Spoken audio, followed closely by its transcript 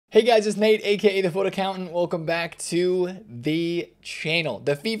Hey guys, it's Nate, aka TheFutAccountant. Welcome back to the channel.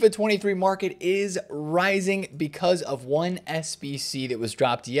 The FIFA 23 market is rising because of one SBC that was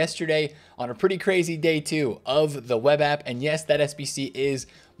dropped yesterday on a pretty crazy day too of the web app. And yes, that SBC is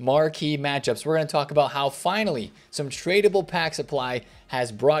marquee matchups. We're going to talk about how finally some tradable pack supply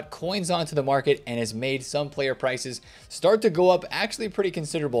has brought coins onto the market and has made some player prices start to go up actually pretty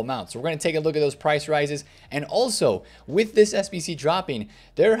considerable amounts. So we're going to take a look at those price rises. And also with this SBC dropping,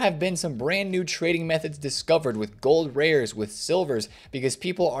 there have been some brand new trading methods discovered with gold rares, with silvers, because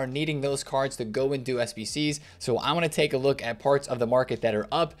people are needing those cards to go and do SBCs. So I want to take a look at parts of the market that are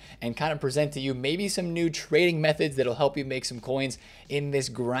up and kind of present to you maybe some new trading methods that'll help you make some coins in this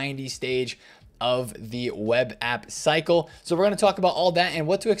grindy stage of the web app cycle. So we're going to talk about all that and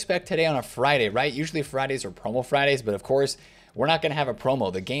what to expect today on a Friday, right? Usually Fridays are promo Fridays, but of course, we're not going to have a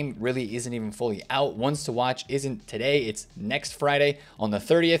promo. The game really isn't even fully out. Ones to watch isn't today. It's next Friday on the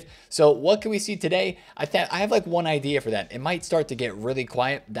 30th. So what can we see today? I have like one idea for that. It might start to get really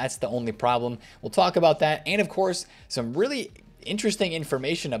quiet. That's the only problem. We'll talk about that. And of course, some really interesting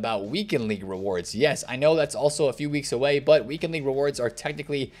information about weekend league rewards. Yes, I know that's also a few weeks away, but weekend league rewards are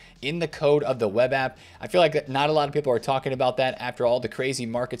technically in the code of the web app. I feel like not a lot of people are talking about that after all the crazy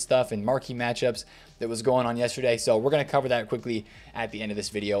market stuff and marquee matchups that was going on yesterday. So we're going to cover that quickly at the end of this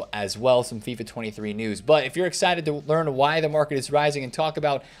video as well, some FIFA 23 news. But if you're excited to learn why the market is rising and talk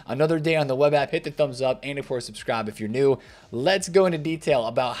about another day on the web app, hit the thumbs up and of course subscribe if you're new. Let's go into detail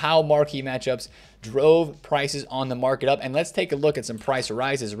about how marquee matchups drove prices on the market up, and let's take a look at some price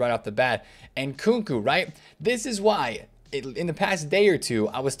rises right off the bat. And Nkunku, right? This is why in the past day or two,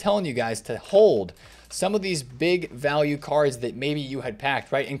 I was telling you guys to hold some of these big value cards that maybe you had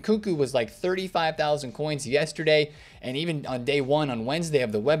packed, right? And Nkunku was like 35,000 coins yesterday. And even on day one, on Wednesday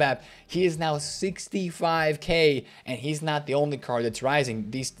of the web app, he is now 65K, and he's not the only card that's rising.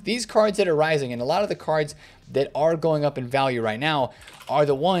 These cards that are rising, and a lot of the cards that are going up in value right now are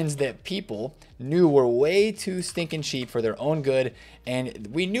the ones that people knew were way too stinking cheap for their own good. And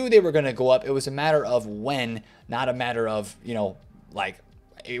we knew they were going to go up. It was a matter of when, not a matter of, you know, like,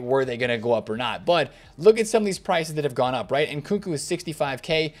 were they going to go up or not? But look at some of these prices that have gone up, right? And Nkunku is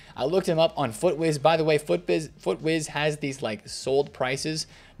 65K. I looked him up on FutWiz. By the way, FutWiz has these like sold prices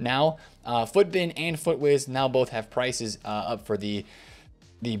now. FutBin and FutWiz now both have prices up for the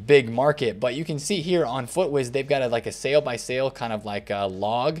big market. But you can see here on FutWiz, they've got like a sale by sale kind of like a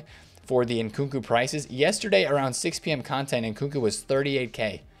log for the Nkunku prices. Yesterday around 6 p.m. content, Nkunku was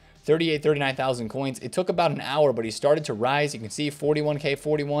 38K. 39,000 coins. It took about an hour, but he started to rise. You can see 41K,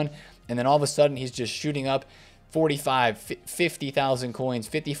 41, and then all of a sudden he's just shooting up 45, 50,000 coins,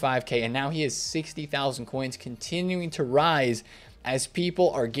 55K, and now he has 60,000 coins, continuing to rise as people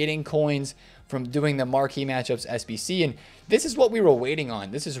are getting coins from doing the marquee matchups SBC. And this is what we were waiting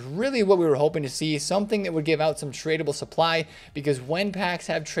on. This is really what we were hoping to see, something that would give out some tradable supply, because when packs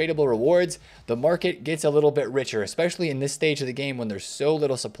have tradable rewards, the market gets a little bit richer, especially in this stage of the game when there's so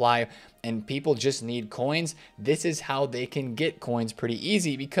little supply and people just need coins. This is how they can get coins pretty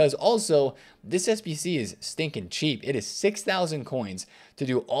easy, because also this SBC is stinking cheap. It is 6,000 coins to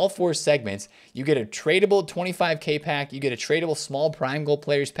do all 4 segments. You get a tradable 25K pack, you get a tradable small prime gold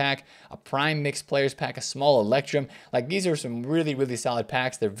players pack, a prime mixed players pack, a small electrum. Like, these are some really, really solid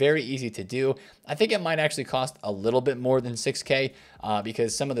packs. They're very easy to do. I think it might actually cost a little bit more than 6K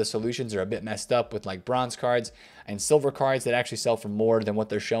because some of the solutions are a bit messed up with like bronze cards and silver cards that actually sell for more than what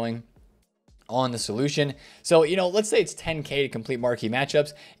they're showing on the solution. So, you know, let's say it's 10K to complete marquee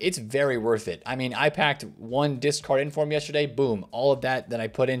matchups. It's very worth it. I mean, I packed one discard inform yesterday. Boom. All of that I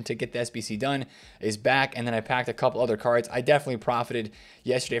put in to get the SBC done is back. And then I packed a couple other cards. I definitely profited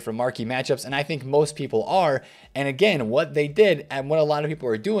yesterday from marquee matchups, and I think most people are. And again, what they did and what a lot of people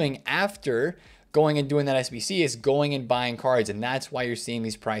are doing after going and doing that SBC is going and buying cards, and that's why you're seeing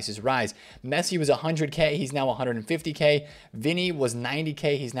these prices rise. Messi was 100K, he's now 150K. Vinny was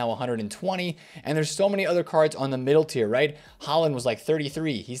 90K, he's now 120. And there's so many other cards on the middle tier, right? Holland was like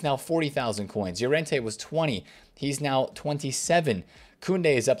 33, he's now 40,000 coins. Llorente was 20, he's now 27.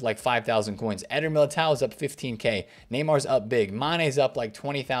 Koundé is up like 5,000 coins. Eder Militao is up 15K. Neymar's up big. Mane's up like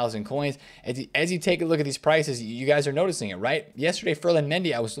 20,000 coins. As you take a look at these prices, you guys are noticing it, right? Yesterday, Ferland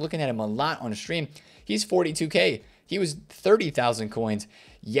Mendy, I was looking at him a lot on stream. He's 42K. He was 30,000 coins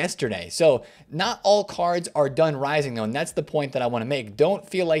yesterday. So not all cards are done rising though, and that's the point that I want to make. Don't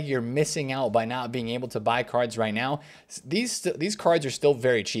feel like you're missing out by not being able to buy cards right now. These cards are still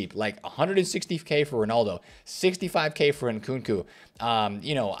very cheap, like 160K for Ronaldo, 65K for Nkunku.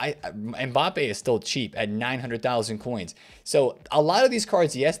 You know, Mbappe is still cheap at 900,000 coins. So a lot of these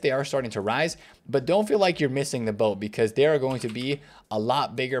cards, yes, they are starting to rise, but don't feel like you're missing the boat, because there are going to be a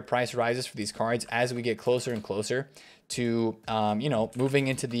lot bigger price rises for these cards as we get closer and closer to, you know, moving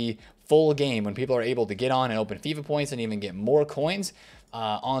into the full game, when people are able to get on and open FIFA points and even get more coins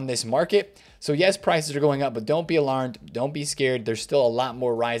on this market. So yes, prices are going up, but don't be alarmed. Don't be scared. There's still a lot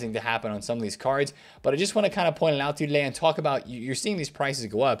more rising to happen on some of these cards. But I just want to kind of point it out to you today and talk about, you're seeing these prices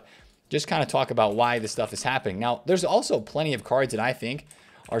go up. Just kind of talk about why this stuff is happening. Now, there's also plenty of cards that I think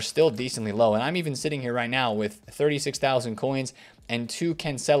are still decently low. And I'm even sitting here right now with 36,000 coins and 2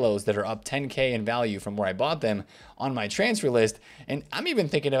 Cancelos that are up 10K in value from where I bought them on my transfer list. And I'm even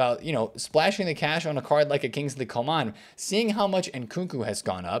thinking about, you know, splashing the cash on a card like a Kingsley Coman, seeing how much Nkunku has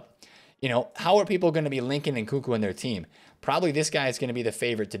gone up. You know, how are people going to be linking Nkunku in their team? Probably this guy is going to be the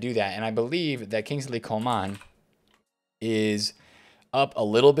favorite to do that. And I believe that Kingsley Coman is up a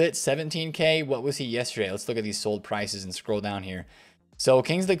little bit, 17K. What was he yesterday? Let's look at these sold prices and scroll down here. So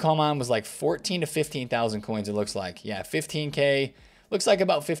Kingsley Coman was like 14 to 15,000 coins, it looks like. Yeah, 15K. Looks like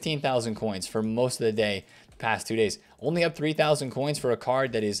about 15,000 coins for most of the day, the past 2 days. Only up 3,000 coins for a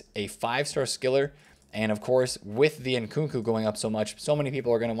card that is a 5-star skiller. And of course, with the Nkunku going up so much, so many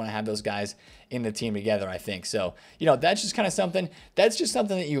people are going to want to have those guys in the team together, I think. So, you know, that's just kind of something, that's just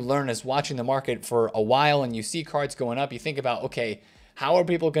something that you learn as watching the market for a while, and you see cards going up. You think about, okay, how are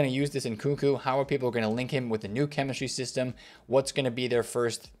people going to use this Nkunku? How are people going to link him with the new chemistry system? What's going to be their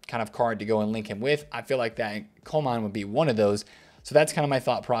first kind of card to go and link him with? I feel like that Coman would be one of those. So that's kind of my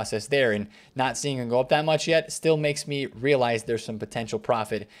thought process there, and not seeing him go up that much yet still makes me realize there's some potential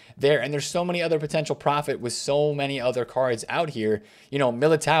profit there. And there's so many other potential profit with so many other cards out here. You know,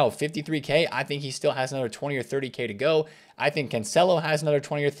 Militao, 53K. I think he still has another 20 or 30K to go. I think Cancelo has another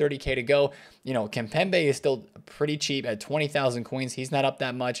 20 or 30K to go. You know, Kimpembe is still pretty cheap at 20,000 coins. He's not up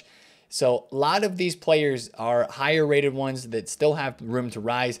that much. So a lot of these players are higher rated ones that still have room to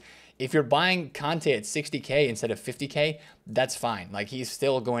rise. If you're buying Conte at 60K instead of 50K, that's fine. Like, he's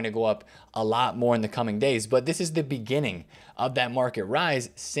still going to go up a lot more in the coming days. But this is the beginning of that market rise,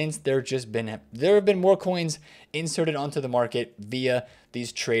 since there have been more coins inserted onto the market via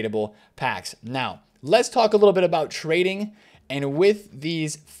these tradable packs. Now, let's talk a little bit about trading, and with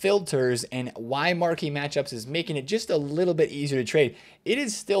these filters and why marquee matchups is making it just a little bit easier to trade. It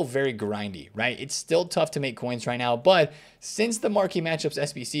is still very grindy, right? It's still tough to make coins right now, but since the marquee matchups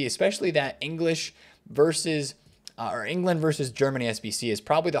SBC, especially that English versus or England versus Germany SBC, is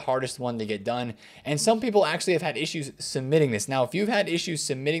probably the hardest one to get done. And some people actually have had issues submitting this. Now, if you've had issues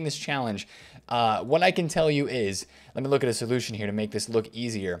submitting this challenge, what I can tell you is, let me look at a solution here to make this look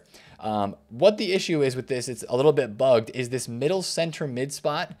easier. What the issue is with this, it's a little bit bugged, is this middle center mid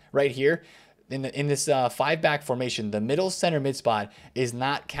spot right here. In this 5-back formation, the middle center mid spot is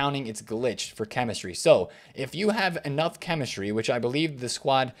not counting, it's glitched for chemistry. So if you have enough chemistry, which I believe the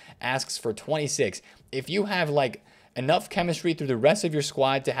squad asks for 26, if you have like enough chemistry through the rest of your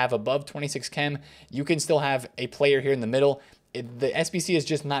squad to have above 26 chem, you can still have a player here in the middle. The SBC is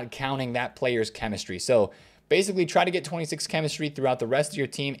just not counting that player's chemistry. So basically, try to get 26 chemistry throughout the rest of your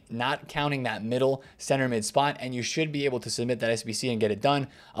team, not counting that middle center mid spot, and you should be able to submit that SBC and get it done.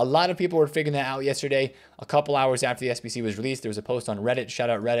 A lot of people were figuring that out yesterday. A couple hours after the SBC was released, there was a post on Reddit, shout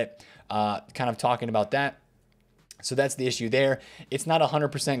out Reddit, kind of talking about that. So that's the issue there. It's not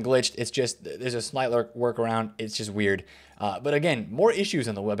 100% glitched. It's just, there's a slight workaround. It's just weird. But again, more issues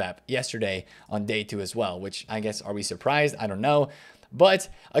on the web app yesterday on day 2 as well, which I guess, are we surprised? I don't know. But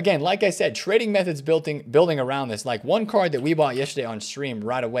again, like I said, trading methods building around this. Like, one card that we bought yesterday on stream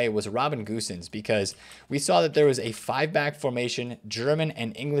right away was Robin Gosens, because we saw that there was a 5-back formation. German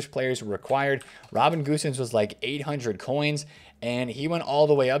and English players were required. Robin Gosens was like 800 coins, and he went all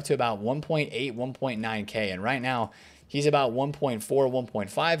the way up to about 1.8, 1.9K. And right now, he's about 1.4,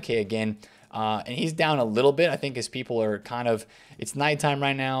 1.5K again. And he's down a little bit, I think, as people are kind of, it's nighttime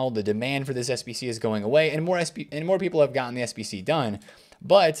right now. The demand for this SBC is going away, and more people have gotten the SBC done.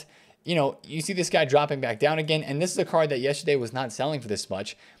 But, you know, you see this guy dropping back down again, and this is a card that yesterday was not selling for this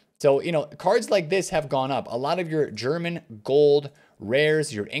much. So, you know, cards like this have gone up. A lot of your German gold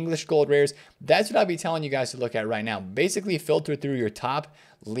rares, your English gold rares, that's what I'll be telling you guys to look at right now. Basically filter through your top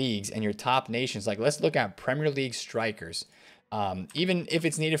leagues and your top nations. Like, let's look at Premier League strikers. Even if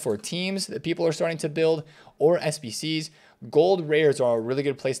it's needed for teams that people are starting to build or SBCs, gold rares are a really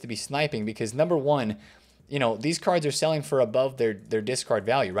good place to be sniping, because number one, you know, these cards are selling for above their discard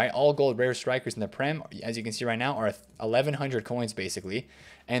value, right? All gold rare strikers in the Prem, as you can see right now, are 1,100 coins basically.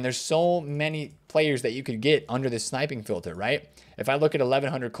 And there's so many players that you could get under this sniping filter, right? If I look at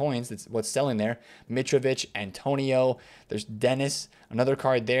 1,100 coins, that's what's selling there. Mitrovic, Antonio, there's Dennis, another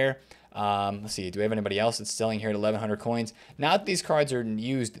card there. Let's see, do we have anybody else that's selling here at 1100 coins? Not that these cards are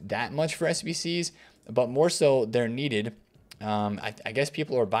used that much for SBCs, but more so they're needed. I guess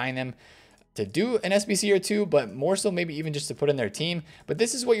people are buying them to do an SBC or two, but more so maybe even just to put in their team. But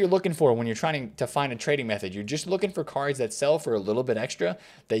this is what you're looking for when you're trying to find a trading method. You're just looking for cards that sell for a little bit extra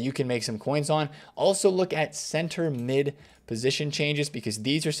that you can make some coins on. Also look at center mid position changes because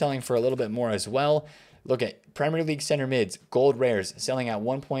these are selling for a little bit more as well. Look at Premier League center mids, gold rares selling at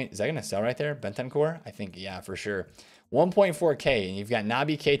 1 point. Is that going to sell right there? Bentancur? I think, yeah, for sure. 1.4K, and you've got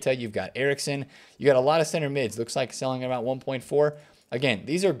Naby Keita, you've got Ericsson, you got a lot of center mids. Looks like selling about 1.4. Again,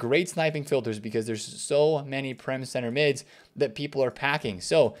 these are great sniping filters because there's so many Prem center mids that people are packing.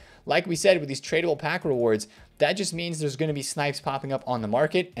 So, like we said, with these tradable pack rewards, that just means there's going to be snipes popping up on the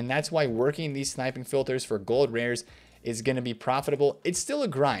market, and that's why working these sniping filters for gold rares is going to be profitable. It's still a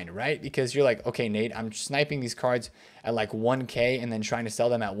grind, right? Because you're like, okay, Nate, I'm sniping these cards at like 1K and then trying to sell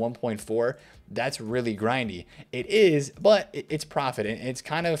them at 1.4. That's really grindy. It is, but it's profit, and it's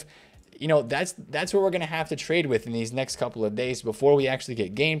kind of, you know, that's what we're going to have to trade with in these next couple of days before we actually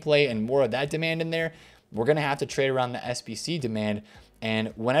get gameplay and more of that demand in there. We're going to have to trade around the SBC demand.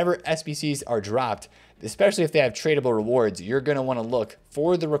 And whenever SBCs are dropped, especially if they have tradable rewards, you're going to want to look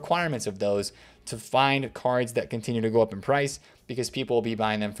for the requirements of those to find cards that continue to go up in price because people will be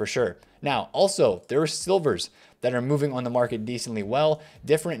buying them for sure. Now, also, there are silvers that are moving on the market decently well.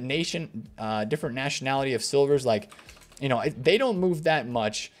 Different nationality of silvers, like, you know, they don't move that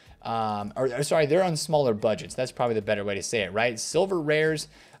much. Sorry, they're on smaller budgets. That's probably the better way to say it, right? Silver rares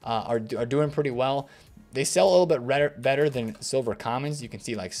are doing pretty well. They sell a little bit better than silver commons. You can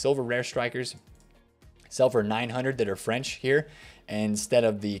see like silver rare strikers sell for 900 that are French here. Instead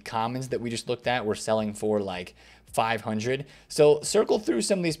of the commons that we just looked at, we're selling for like 500. So circle through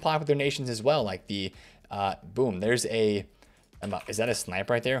some of these popular nations as well. Like the, boom, there's a, is that a snipe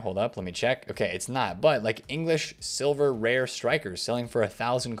right there? Hold up, let me check. Okay, it's not, but like English silver rare strikers selling for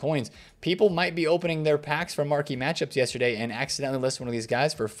 1,000 coins. People might be opening their packs for marquee matchups yesterday and accidentally list one of these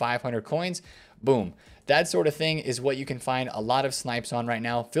guys for 500 coins. Boom. That sort of thing is what you can find a lot of snipes on right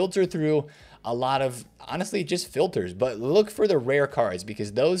now. Filter through a lot of, honestly, just filters, but look for the rare cards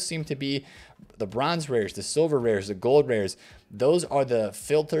because those seem to be the bronze rares, the silver rares, the gold rares. Those are the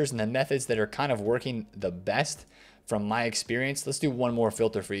filters and the methods that are kind of working the best from my experience. Let's do one more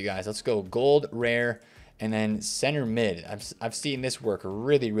filter for you guys. Let's go gold rare and then center mid. I've seen this work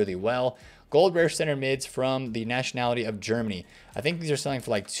really, really well. Gold rare center mids from the nationality of Germany. I think these are selling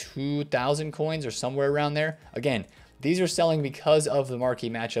for like 2,000 coins or somewhere around there. Again, these are selling because of the marquee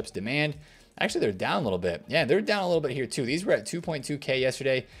matchups demand. Actually, they're down a little bit. Yeah, they're down a little bit here too. These were at 2.2K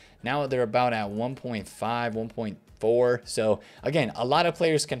yesterday. Now they're about at 1.5, 1.4. So again, a lot of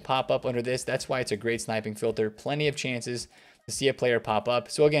players can pop up under this. That's why it's a great sniping filter. Plenty of chances to see a player pop up.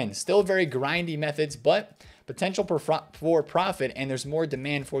 So again, still very grindy methods, but potential for profit, and there's more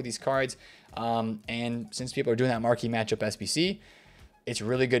demand for these cards. And since people are doing that marquee matchup SBC, it's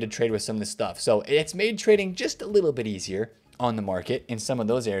really good to trade with some of this stuff. So it's made trading just a little bit easier on the market in some of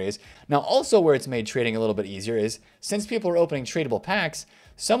those areas. Now, also where it's made trading a little bit easier is since people are opening tradable packs,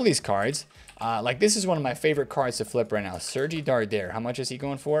 some of these cards, like this is one of my favorite cards to flip right now. Sergi Darder. How much is he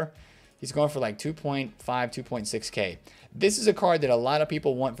going for? He's going for like 2.5, 2.6K. This is a card that a lot of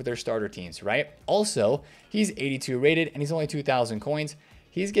people want for their starter teams, right? Also, he's 82 rated and he's only 2,000 coins.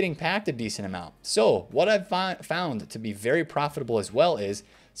 He's getting packed a decent amount. So what I've found to be very profitable as well is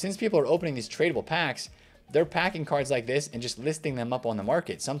since people are opening these tradable packs, they're packing cards like this and just listing them up on the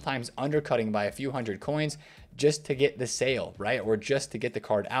market, sometimes undercutting by a few hundred coins just to get the sale, right? Or just to get the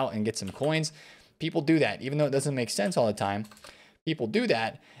card out and get some coins. People do that, even though it doesn't make sense all the time. People do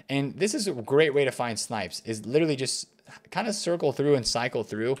that. And this is a great way to find snipes, is literally just kind of circle through and cycle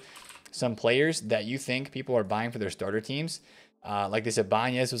through some players that you think people are buying for their starter teams. Like this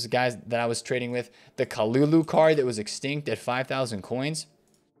Ibanez was the guys that I was trading with. The Kalulu card that was extinct at 5,000 coins.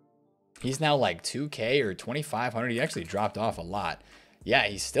 He's now like 2K or 2,500. He actually dropped off a lot. Yeah,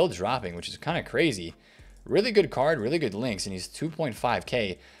 he's still dropping, which is kind of crazy. Really good card, really good links, and he's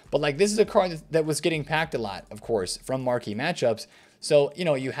 2.5K. But like this is a card that was getting packed a lot, of course, from marquee matchups. So, you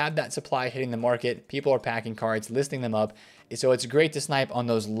know, you have that supply hitting the market. People are packing cards, listing them up. So it's great to snipe on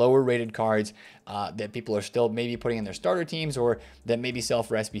those lower rated cards that people are still maybe putting in their starter teams or that maybe sell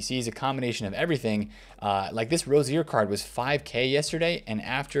for SBCs, a combination of everything. Like this Rozier card was 5K yesterday, and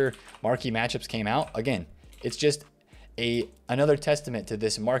after marquee matchups came out, again, it's just another testament to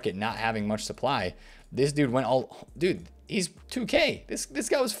this market not having much supply. This dude went dude, he's 2K. This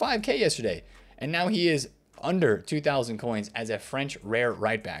guy was 5K yesterday, and now he is under 2,000 coins as a French rare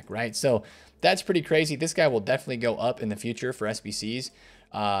right back, right? So that's pretty crazy. This guy will definitely go up in the future for SBCs.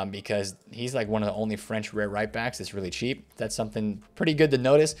 because he's like one of the only French rare right backs that's really cheap. That's something pretty good to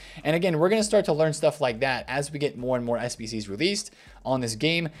notice. And again, we're going to start to learn stuff like that as we get more and more SBCs released on this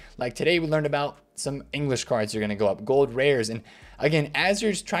game. Like today, we learned about some English cards are going to go up, gold rares. And again, as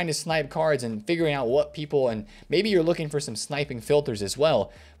you're trying to snipe cards and figuring out what people, and maybe you're looking for some sniping filters as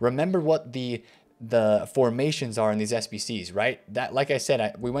well, remember what the formations are in these SBCs, right? That, like I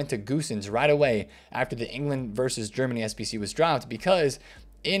said, we went to Goossens right away after the England versus Germany SBC was dropped, because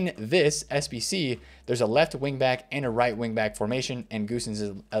in this SBC, there's a left wing back and a right wing back formation, and Goossens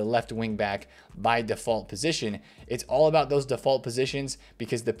is a left wing back by default position. It's all about those default positions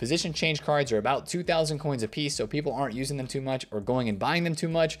because the position change cards are about 2,000 coins a piece, so people aren't using them too much or going and buying them too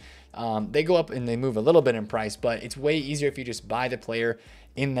much. They go up and they move a little bit in price, but it's way easier if you just buy the player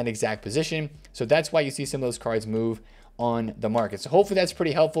in that exact position. So that's why you see some of those cards move on the market. So hopefully that's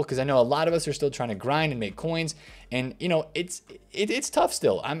pretty helpful, because I know a lot of us are still trying to grind and make coins, and you know, it's tough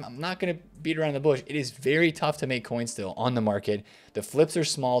still. I'm not going to beat around the bush. It is very tough to make coins still on the market. The flips are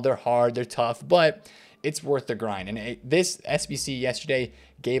small, they're hard, they're tough, but it's worth the grind. And this SBC yesterday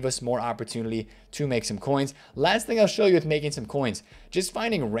gave us more opportunity to make some coins. Last thing I'll show you with making some coins, just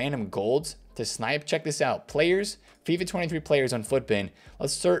finding random golds to snipe. Check this out. Players, FIFA 23 players on Footbin.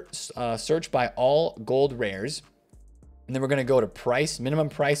 Let's search by all gold rares. And then we're going to go to price, minimum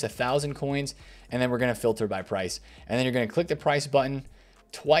price, 1,000 coins. And then we're going to filter by price. And then you're going to click the price button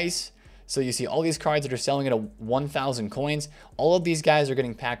twice. So you see all these cards that are selling at 1,000 coins. All of these guys are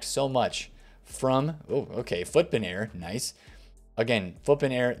getting packed so much from, oh, okay, Footbin Air, nice. Again,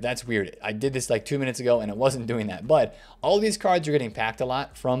 Footbin Air, that's weird. I did this like 2 minutes ago and it wasn't doing that. But all these cards are getting packed a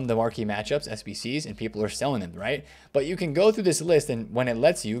lot from the marquee matchups, SBCs, and people are selling them, right? But you can go through this list, and when it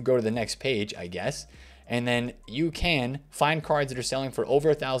lets you, go to the next page, I guess. And then you can find cards that are selling for over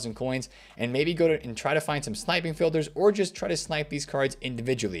 1,000 coins, and maybe go to and try to find some sniping filters, or just try to snipe these cards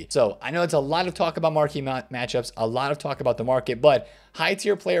individually. So I know it's a lot of talk about marquee matchups, a lot of talk about the market, but high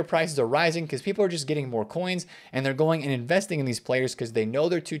tier player prices are rising because people are just getting more coins, and they're going and investing in these players because they know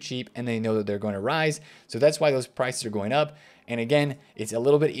they're too cheap and they know that they're going to rise. So that's why those prices are going up. And again, it's a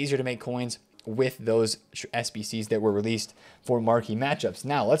little bit easier to make coins with those SBCs that were released for marquee matchups.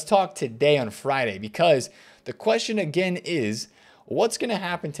 Now, let's talk today on Friday, because the question again is, what's going to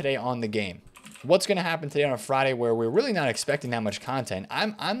happen today on the game? What's going to happen today on a Friday where we're really not expecting that much content?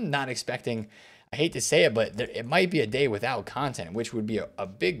 I'm not expecting, I hate to say it, but it might be a day without content, which would be a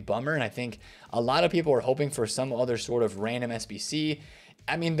big bummer. And I think a lot of people are hoping for some other sort of random SBC.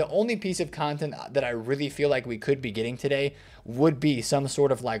 I mean, the only piece of content that I really feel like we could be getting today would be some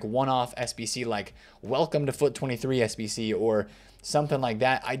sort of like one-off SBC, like Welcome to Foot 23 SBC or something like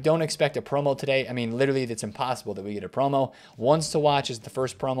that. I don't expect a promo today. I mean, literally, it's impossible that we get a promo. Ones to Watch is the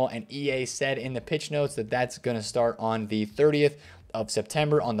first promo, and EA said in the pitch notes that that's going to start on the 30th of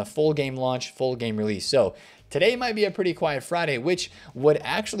September on the full game launch, full game release. So today might be a pretty quiet Friday, which would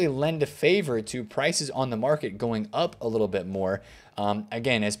actually lend a favor to prices on the market going up a little bit more.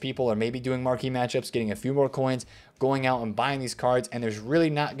 Again, as people are maybe doing marquee matchups, getting a few more coins, going out and buying these cards, and there's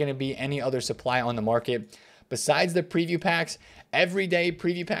really not going to be any other supply on the market besides the preview packs. Every day,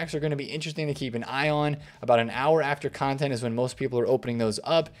 preview packs are going to be interesting to keep an eye on. About an hour after content is when most people are opening those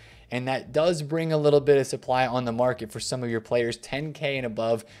up, and that does bring a little bit of supply on the market for some of your players 10K and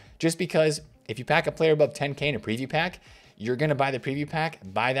above, just because if you pack a player above 10K in a preview pack, you're going to buy the preview pack,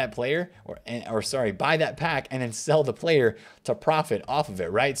 buy that player, buy that pack, and then sell the player to profit off of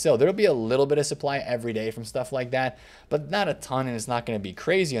it, right? So there'll be a little bit of supply every day from stuff like that, but not a ton, and it's not going to be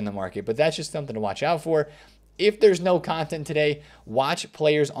crazy on the market, but that's just something to watch out for. If there's no content today, watch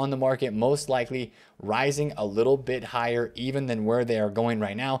players on the market most likely rising a little bit higher even than where they are going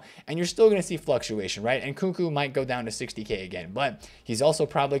right now. And you're still going to see fluctuation, right? And Cuckoo might go down to 60K again, but he's also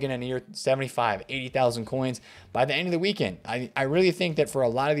probably going to near 75, 80,000 coins by the end of the weekend. I really think that for a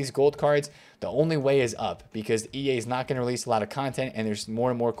lot of these gold cards, the only way is up, because EA is not going to release a lot of content, and there's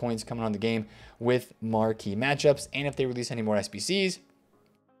more and more coins coming on the game with marquee matchups. And if they release any more SBCs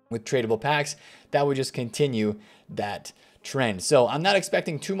with tradable packs, that would just continue that trend. So I'm not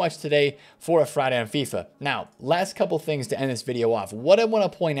expecting too much today for a Friday on FIFA. Now, last couple things to end this video off. What I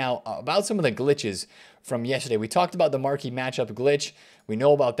want to point out about some of the glitches from yesterday. We talked about the marquee matchup glitch. We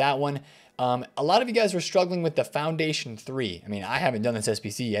know about that one. A lot of you guys were struggling with the Foundation 3. I mean, I haven't done this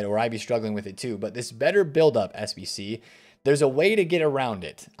SBC yet, or I'd be struggling with it too, but this better build up SBC, there's a way to get around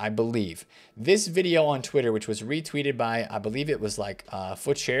it, I believe. This video on Twitter, which was retweeted by, I believe it was like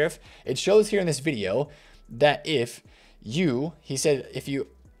Foot Sheriff, it shows here in this video that he said,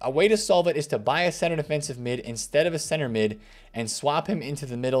 a way to solve it is to buy a center defensive mid instead of a center mid and swap him into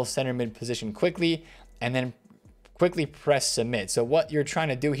the middle center mid position quickly, and then quickly press submit. So what you're trying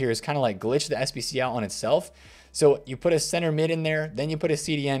to do here is kind of like glitch the SBC out on itself. So you put a center mid in there, then you put a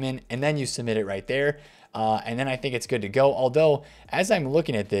CDM in, and then you submit it right there. And then I think it's good to go. Although, as I'm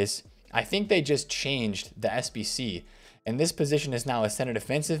looking at this, I think they just changed the SBC. And this position is now a center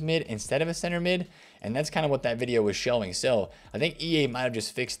defensive mid instead of a center mid. And that's kind of what that video was showing. So I think EA might have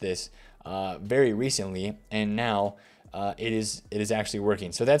just fixed this very recently. And now it is actually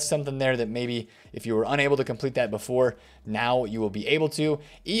working. So that's something there that maybe if you were unable to complete that before, now you will be able to.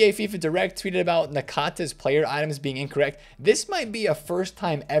 EA FIFA Direct tweeted about Nakata's player items being incorrect. This might be a first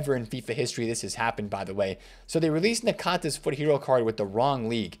time ever in FIFA history this has happened, by the way. So they released Nakata's Foot Hero card with the wrong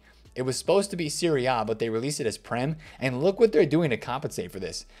league. It was supposed to be Serie A, but they released it as Prem, and look what they're doing to compensate for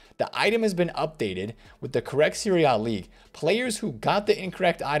this. The item has been updated with the correct Serie A league. Players who got the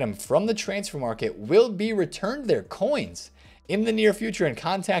incorrect item from the transfer market will be returned their coins in the near future and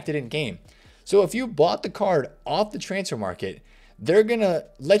contacted in game. So if you bought the card off the transfer market, they're gonna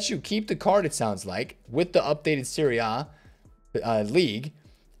let you keep the card, it sounds like, with the updated Serie A league.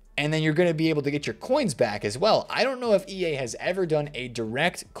 And then you're going to be able to get your coins back as well. I don't know if EA has ever done a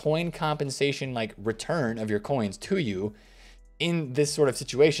direct coin compensation, like return of your coins to you in this sort of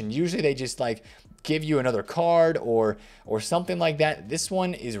situation. Usually they just like give you another card or something like that. This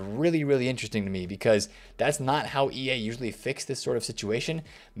one is really, really interesting to me because that's not how EA usually fix this sort of situation.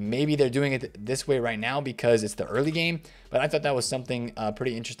 Maybe they're doing it this way right now because it's the early game, but I thought that was something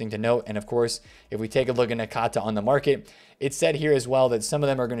pretty interesting to note. And of course, if we take a look at Nakata on the market, it said here as well that some of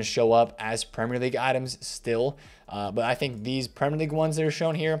them are going to show up as Premier League items still. But I think these Premier League ones that are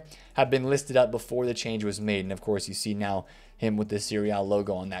shown here have been listed up before the change was made. And of course, you see now him with the Serie A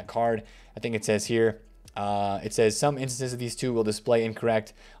logo on that card. I think it says here, it says some instances of these two will display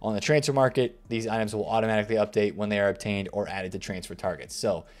incorrect on the transfer market. These items will automatically update when they are obtained or added to transfer targets.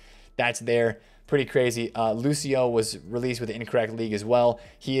 So that's there. Pretty crazy. Lucio was released with the incorrect league as well.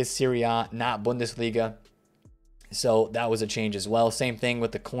 He is Serie A, not Bundesliga. So that was a change as well. Same thing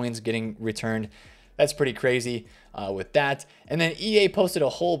with the coins getting returned. That's pretty crazy with that. And then EA posted a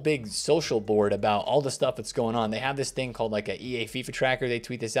whole big social board about all the stuff that's going on. They have this thing called like a EA FIFA tracker. They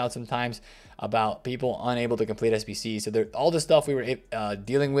tweet this out sometimes about people unable to complete SBC. So all the stuff we were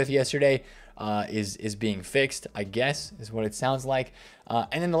dealing with yesterday is being fixed, I guess, is what it sounds like.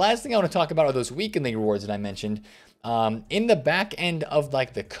 And then the last thing I want to talk about are those weekend league rewards that I mentioned. In the back end of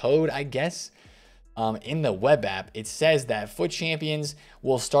like the code, I guess, in the web app, it says that Foot Champions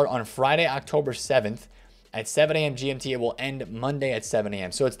will start on Friday, October 7th at 7 a.m. GMT. It will end Monday at 7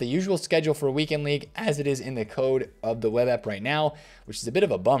 a.m. So it's the usual schedule for a weekend league as it is in the code of the web app right now, which is a bit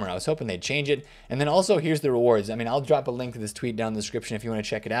of a bummer. I was hoping they'd change it. And then also here's the rewards. I mean, I'll drop a link to this tweet down in the description if you want to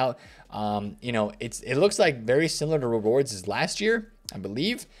check it out. You know, it looks like very similar to rewards as last year, I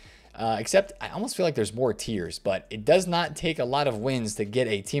believe. Except I almost feel like there's more tiers, but it does not take a lot of wins to get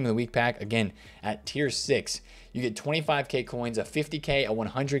a Team of the Week pack. Again, at tier 6, you get 25k coins, a 50k, a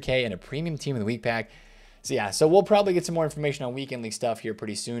 100k, and a premium Team of the Week pack. So yeah, so we'll probably get some more information on weekend league stuff here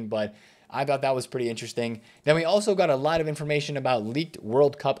pretty soon, but I thought that was pretty interesting. Then we also got a lot of information about leaked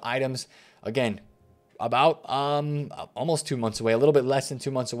World Cup items. Again, about almost 2 months away, a little bit less than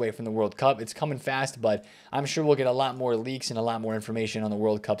 2 months away from the World Cup. It's coming fast, but I'm sure we'll get a lot more leaks and a lot more information on the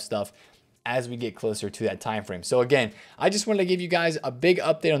World Cup stuff as we get closer to that time frame. So again, I just wanted to give you guys a big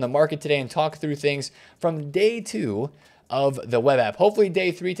update on the market today and talk through things from day 2 of the web app. Hopefully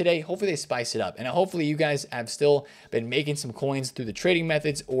day 3 today, hopefully they spice it up. And hopefully you guys have still been making some coins through the trading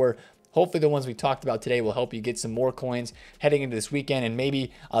methods, or hopefully the ones we talked about today will help you get some more coins heading into this weekend and maybe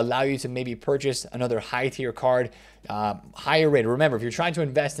allow you to maybe purchase another high tier card, higher rated. Remember, if you're trying to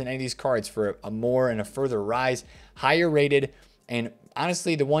invest in any of these cards for a more and a further rise, higher rated, and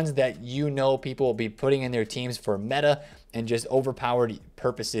honestly, the ones that you know people will be putting in their teams for meta and just overpowered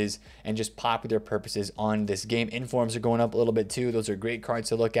purposes and just popular purposes on this game. Informs are going up a little bit too. Those are great cards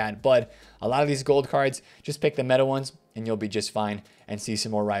to look at, but a lot of these gold cards, just pick the meta ones and you'll be just fine and see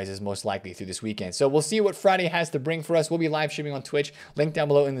some more rises most likely through this weekend. So we'll see what Friday has to bring for us. We'll be live streaming on Twitch. Link down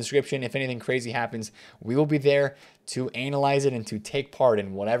below in the description. If anything crazy happens, we will be there to analyze it and to take part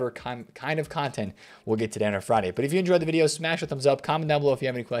in whatever kind of content we'll get today on our Friday. But if you enjoyed the video, smash a thumbs up, comment down below if you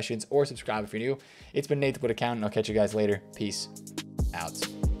have any questions, or subscribe if you're new. It's been Nate, TheFutAccountant. I'll catch you guys later. Peace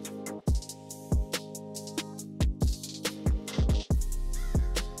out.